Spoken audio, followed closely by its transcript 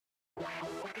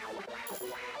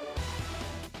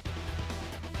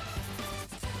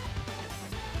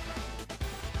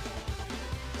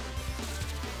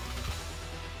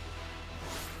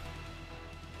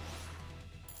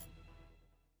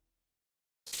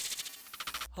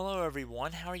Hello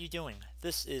everyone, how are you doing?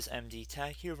 This is MD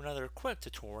Tech here with another quick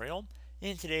tutorial.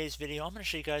 In today's video, I'm going to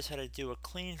show you guys how to do a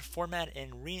clean format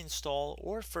and reinstall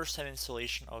or first time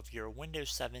installation of your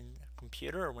Windows 7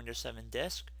 computer or Windows 7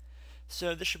 disk.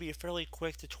 So this should be a fairly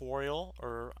quick tutorial,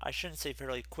 or I shouldn't say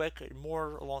fairly quick,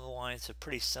 more along the lines of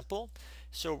pretty simple.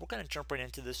 So we're going to jump right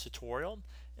into this tutorial.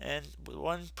 And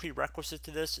one prerequisite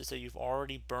to this is that you've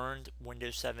already burned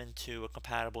Windows 7 to a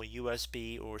compatible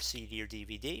USB or CD or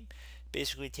DVD.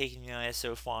 Basically taking the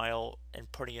ISO file and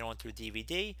putting it onto a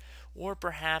DVD, or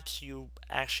perhaps you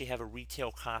actually have a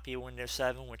retail copy of Windows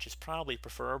 7, which is probably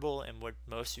preferable and what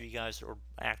most of you guys are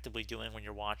actively doing when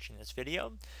you're watching this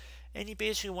video. And you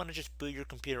basically want to just boot your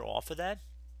computer off of that.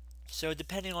 So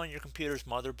depending on your computer's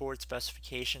motherboard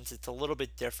specifications, it's a little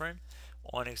bit different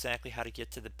on exactly how to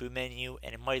get to the boot menu,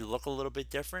 and it might look a little bit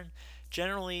different.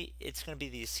 Generally, it's going to be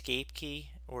the escape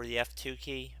key or the F2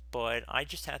 key, but I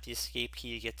just have the escape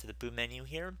key to get to the boot menu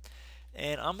here.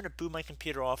 And I'm going to boot my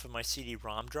computer off of my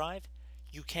CD-ROM drive.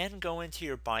 You can go into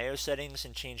your BIOS settings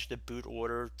and change the boot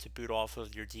order to boot off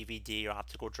of your DVD or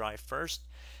optical drive first.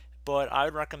 But I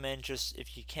would recommend just,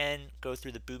 if you can, go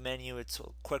through the boot menu. It's a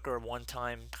quicker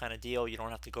one-time kind of deal. You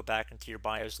don't have to go back into your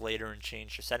BIOS later and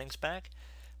change the settings back.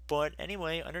 But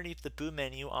anyway, underneath the boot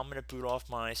menu, I'm going to boot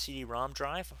off my CD-ROM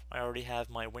drive. I already have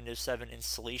my Windows 7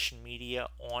 installation media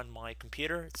on my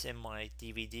computer. It's in my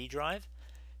DVD drive.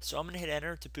 So I'm going to hit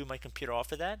enter to boot my computer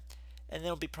off of that. And then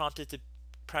I'll be prompted to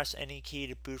press any key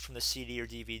to boot from the CD or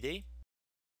DVD.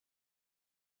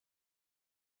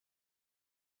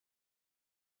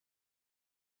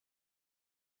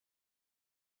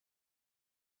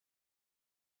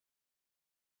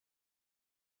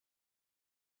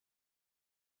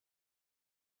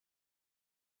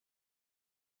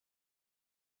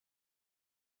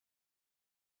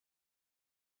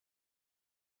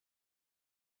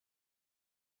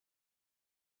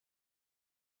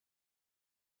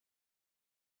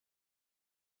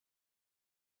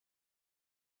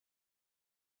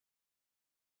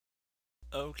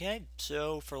 Okay,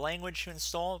 so for language to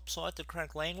install, select the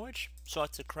correct language,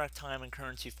 select the correct time and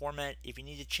currency format. If you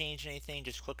need to change anything,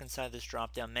 just click inside this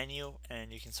drop down menu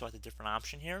and you can select a different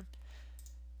option here.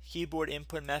 Keyboard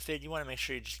input method, you want to make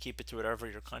sure you just keep it to whatever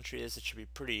your country is. It should be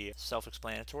pretty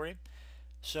self-explanatory.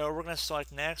 So we're going to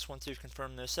select next once we've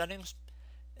confirmed those settings.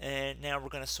 And now we're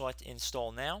going to select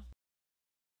install now.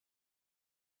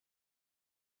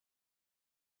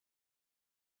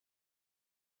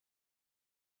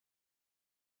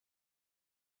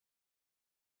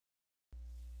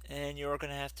 And you're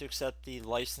going to have to accept the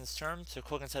license term. So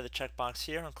click inside the checkbox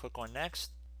here and click on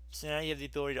next. So now you have the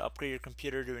ability to upgrade your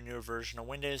computer to a newer version of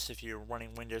Windows. If you're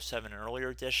running Windows 7 earlier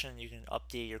edition, you can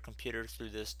update your computer through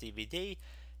this DVD.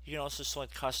 You can also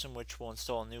select custom, which will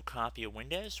install a new copy of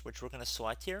Windows, which we're going to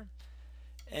select here.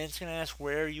 And it's going to ask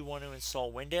where you want to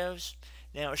install Windows.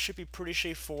 Now it should be pretty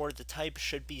straightforward. The type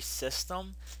should be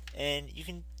system, and you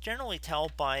can generally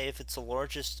tell by if it's the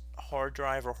largest hard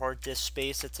drive or hard disk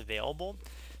space that's available.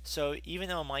 So even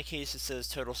though in my case it says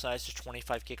total size is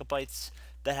 25 gigabytes,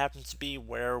 that happens to be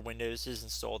where Windows is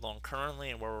installed on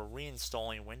currently and where we're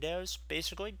reinstalling Windows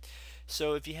basically.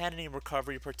 So if you had any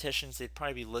recovery partitions, they'd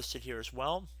probably be listed here as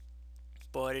well.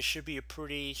 But it should be a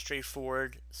pretty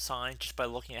straightforward sign just by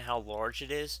looking at how large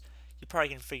it is. You probably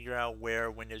can figure out where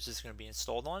Windows is going to be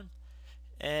installed on.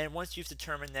 And once you've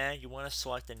determined that, you want to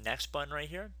select the next button right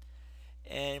here.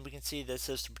 And we can see that it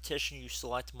says the partition you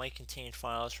select might contain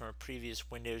files from a previous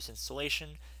Windows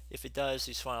installation. If it does,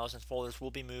 these files and folders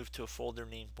will be moved to a folder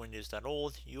named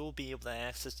windows.old. You will be able to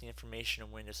access the information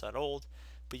in windows.old,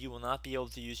 but you will not be able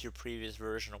to use your previous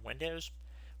version of Windows.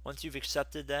 Once you've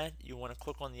accepted that, you want to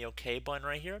click on the OK button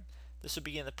right here. This will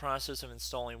begin the process of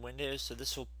installing Windows, so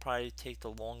this will probably take the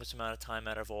longest amount of time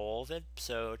out of all of it.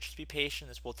 So just be patient,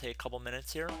 this will take a couple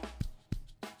minutes here.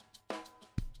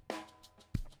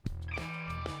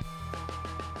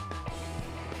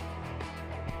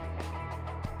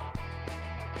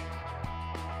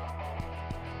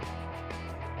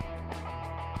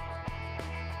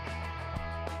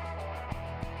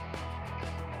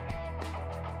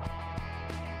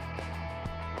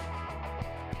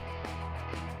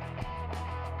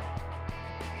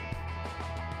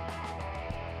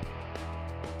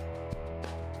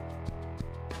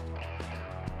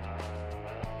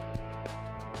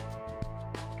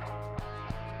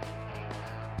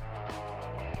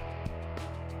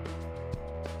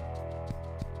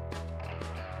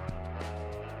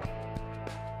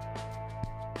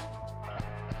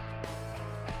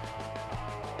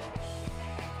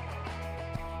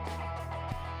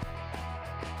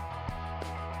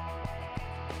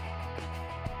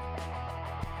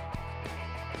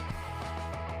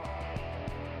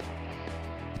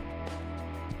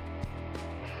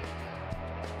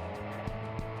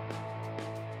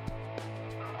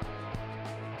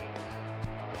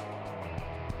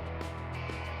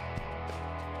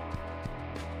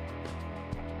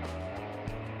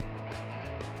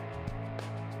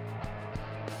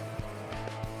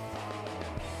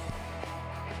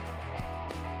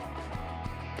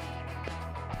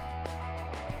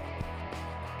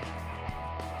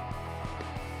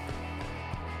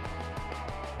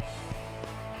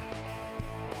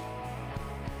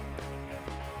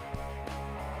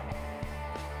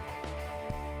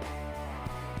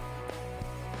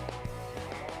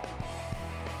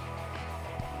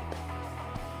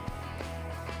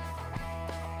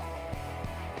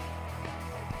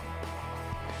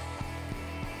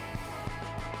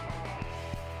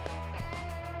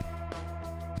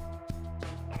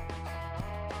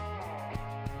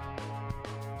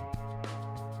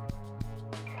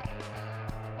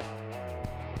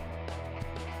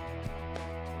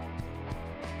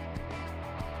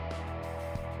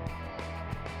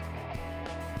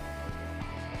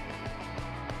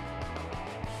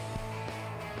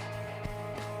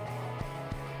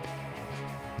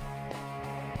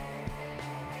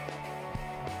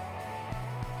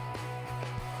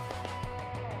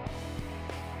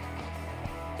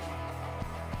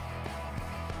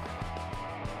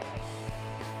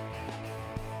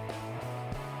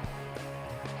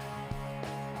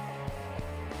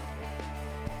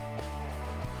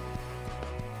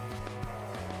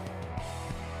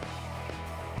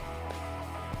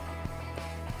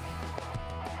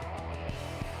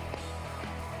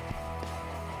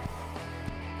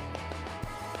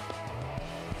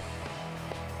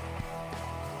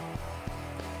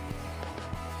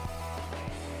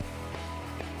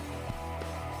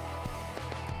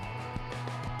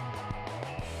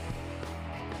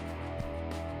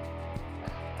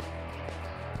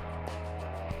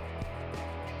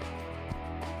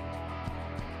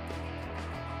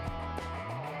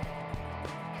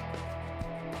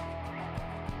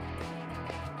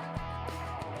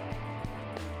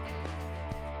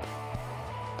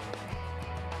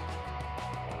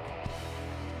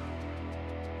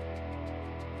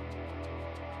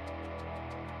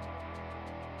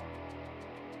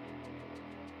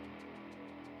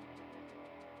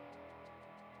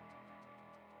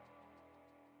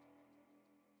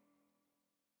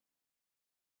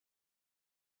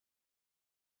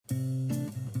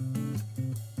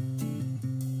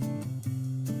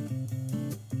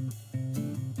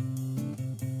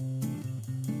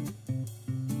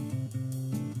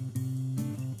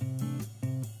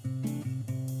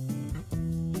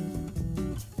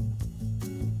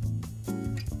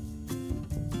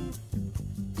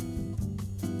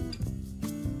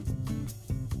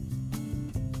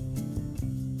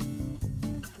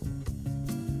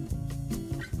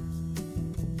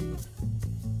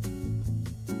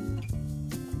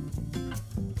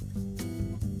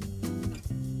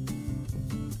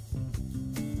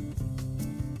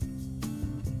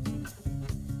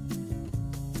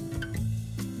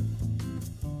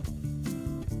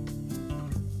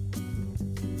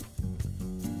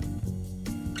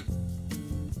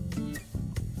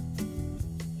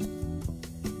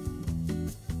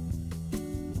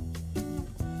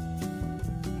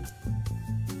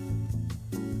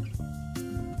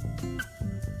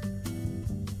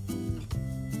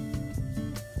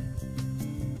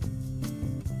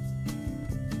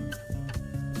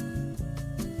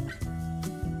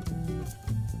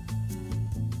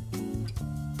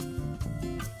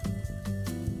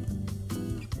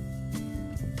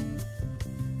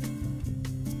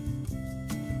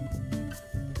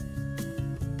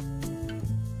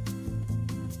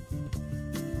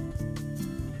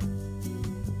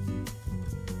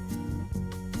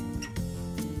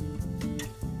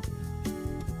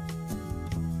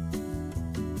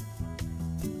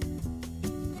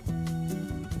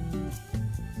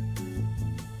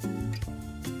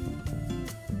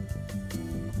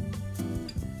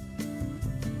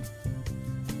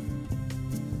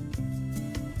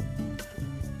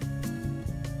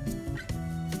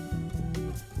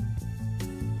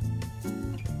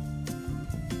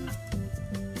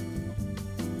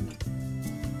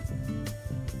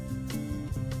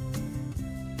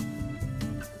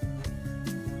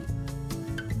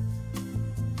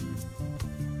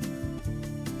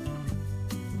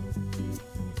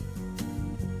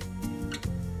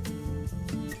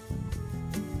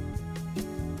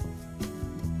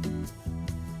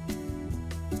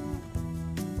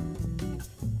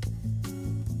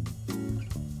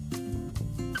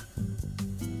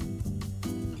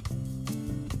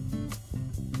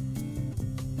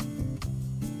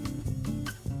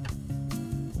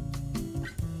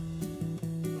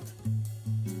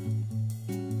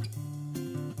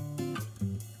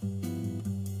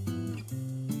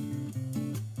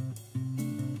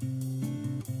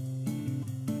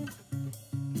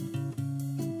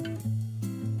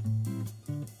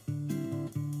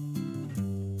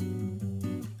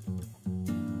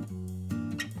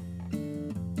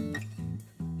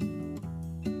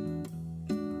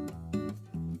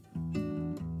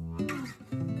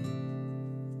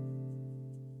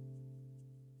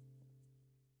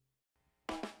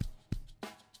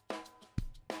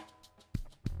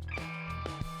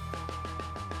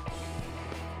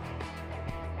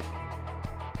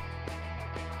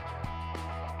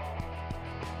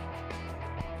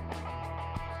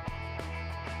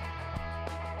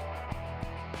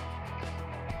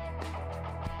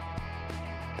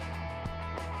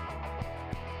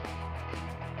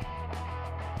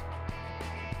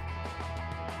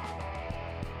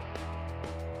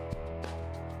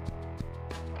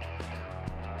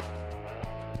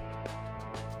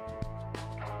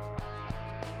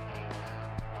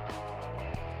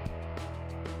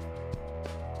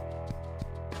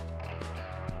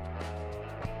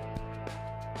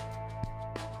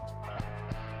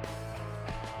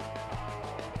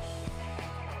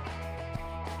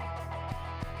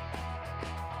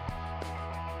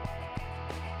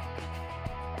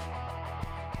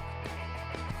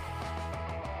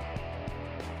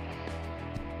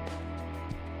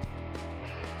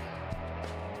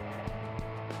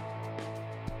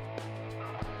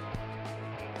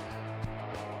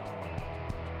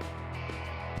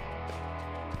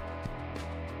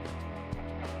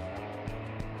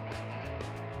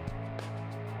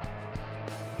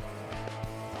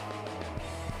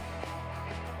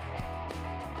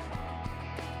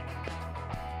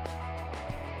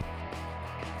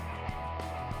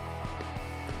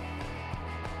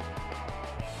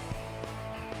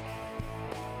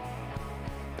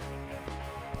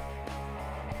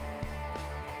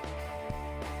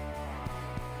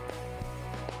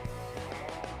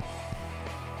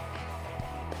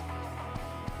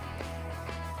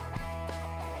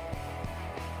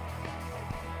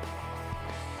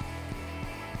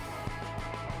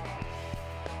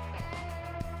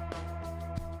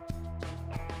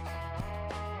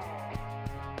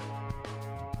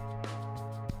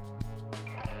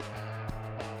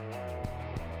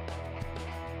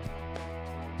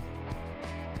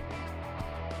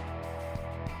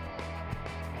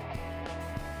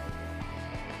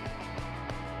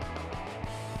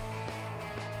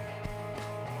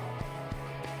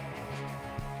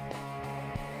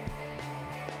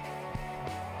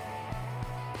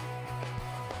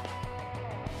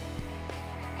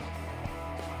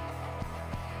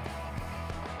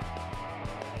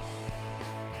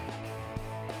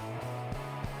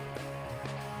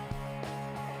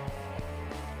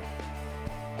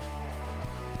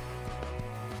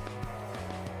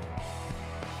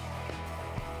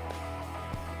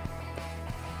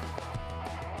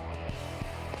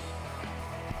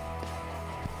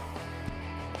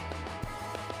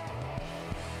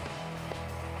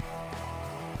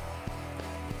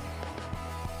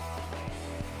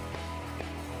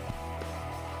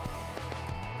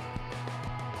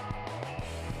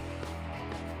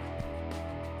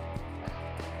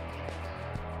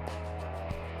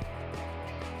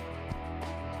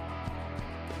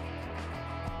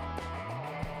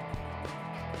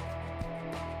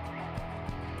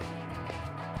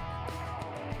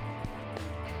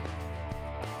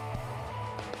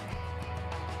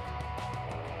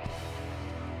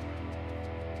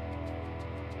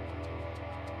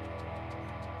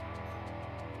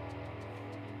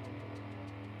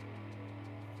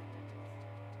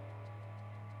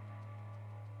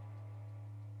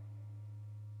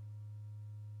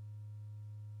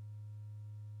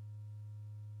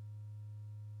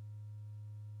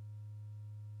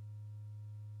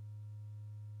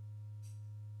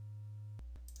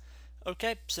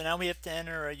 Okay, so now we have to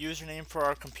enter a username for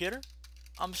our computer.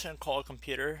 I'm just going to call a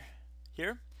computer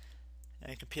here,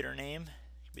 and computer name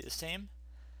can be the same.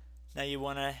 Now you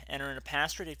want to enter in a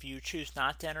password. If you choose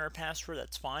not to enter a password,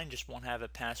 that's fine. Just won't have a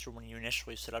password when you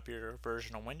initially set up your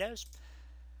version of Windows.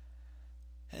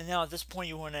 And now at this point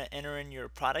you want to enter in your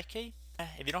product key.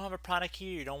 If you don't have a product key,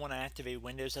 you don't want to activate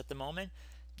Windows at the moment,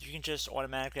 you can just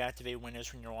automatically activate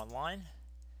Windows when you're online,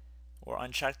 or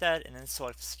uncheck that and then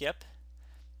select skip.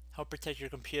 Help protect your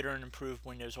computer and improve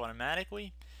Windows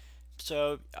automatically.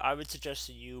 So I would suggest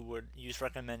that you would use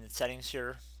recommended settings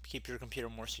here, keep your computer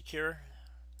more secure.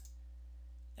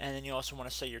 And then you also want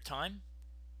to set your time,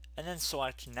 and then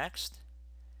select next.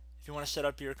 If you want to set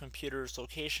up your computer's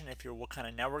location, what kind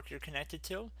of network you're connected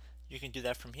to, you can do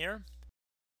that from here.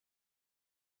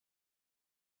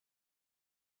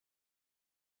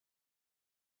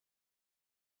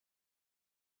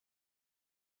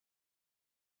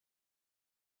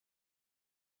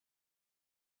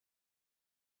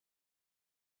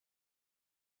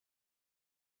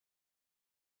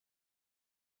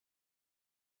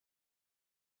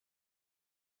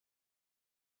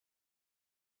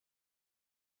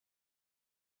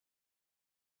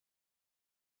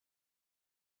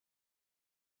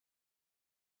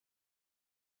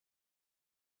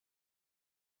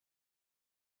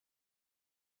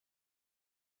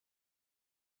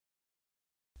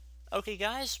 Okay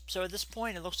guys, so at this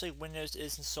point it looks like Windows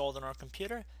is installed on our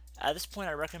computer. At this point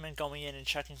I recommend going in and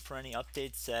checking for any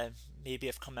updates that maybe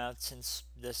have come out since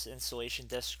this installation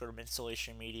disk or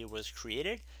installation media was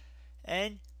created,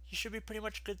 and you should be pretty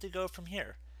much good to go from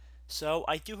here. So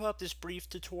I do hope this brief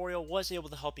tutorial was able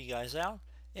to help you guys out,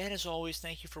 and as always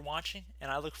thank you for watching,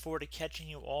 and I look forward to catching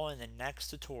you all in the next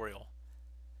tutorial.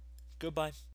 Goodbye.